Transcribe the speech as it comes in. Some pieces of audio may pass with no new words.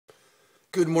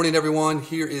Good morning, everyone.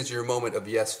 Here is your moment of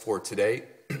yes for today.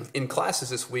 In classes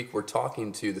this week, we're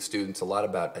talking to the students a lot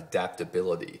about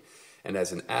adaptability. And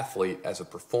as an athlete, as a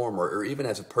performer, or even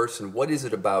as a person, what is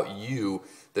it about you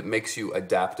that makes you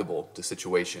adaptable to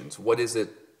situations? What is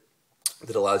it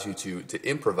that allows you to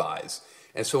improvise?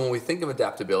 And so when we think of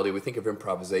adaptability, we think of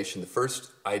improvisation. The first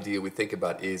idea we think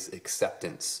about is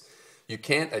acceptance. You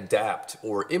can't adapt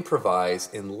or improvise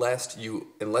unless you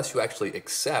actually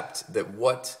accept that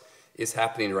what is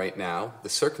happening right now, the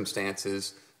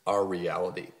circumstances are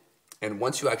reality. And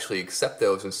once you actually accept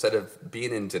those, instead of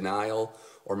being in denial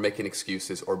or making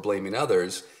excuses or blaming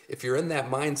others, if you're in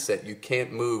that mindset, you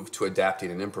can't move to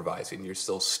adapting and improvising. You're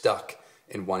still stuck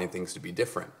in wanting things to be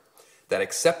different. That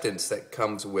acceptance that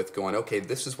comes with going, okay,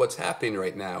 this is what's happening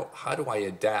right now. How do I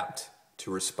adapt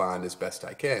to respond as best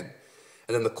I can?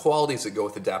 And then the qualities that go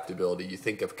with adaptability, you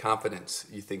think of confidence,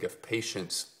 you think of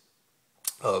patience,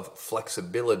 of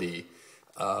flexibility,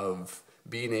 of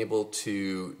being able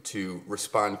to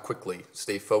respond quickly,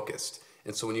 stay focused.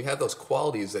 And so when you have those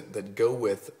qualities that go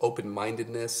with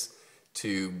open-mindedness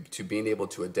to being able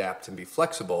to adapt and be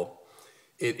flexible,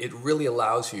 it really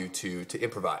allows you to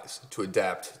improvise, to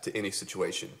adapt to any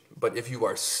situation. But if you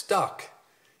are stuck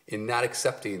in not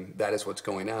accepting that is what's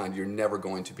going on, you're never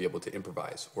going to be able to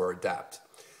improvise or adapt.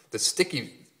 The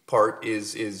sticky part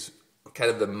is kind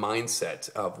of the mindset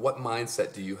of what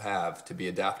mindset do you have to be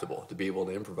adaptable, to be able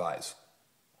to improvise.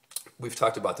 We've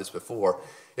talked about this before.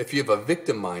 If you have a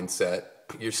victim mindset,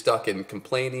 you're stuck in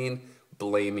complaining,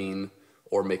 blaming,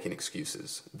 or making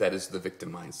excuses. That is the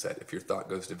victim mindset. If your thought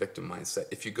goes to victim mindset.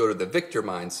 If you go to the victor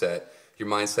mindset, your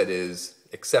mindset is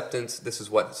acceptance. This is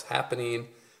what's happening.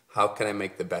 How can I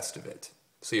make the best of it?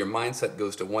 So your mindset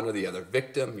goes to one or the other.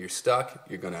 Victim, you're stuck.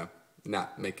 You're going to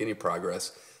not make any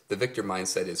progress. The victor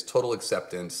mindset is total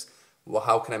acceptance. Well,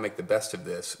 how can I make the best of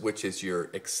this? Which is your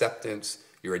acceptance,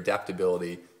 your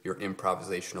adaptability, your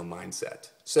improvisational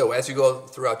mindset. So as you go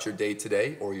throughout your day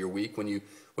today or your week, when you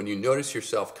notice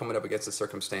yourself coming up against a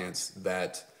circumstance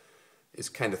that is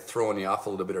kind of throwing you off a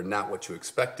little bit or not what you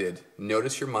expected,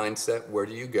 notice your mindset, where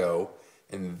do you go,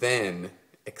 and then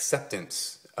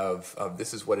acceptance of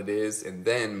this is what it is, and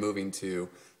then moving to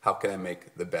how can I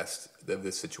make the best of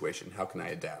this situation? How can I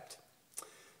adapt?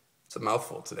 It's a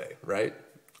mouthful today, right?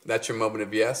 That's your moment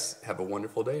of yes. Have a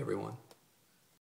wonderful day, everyone.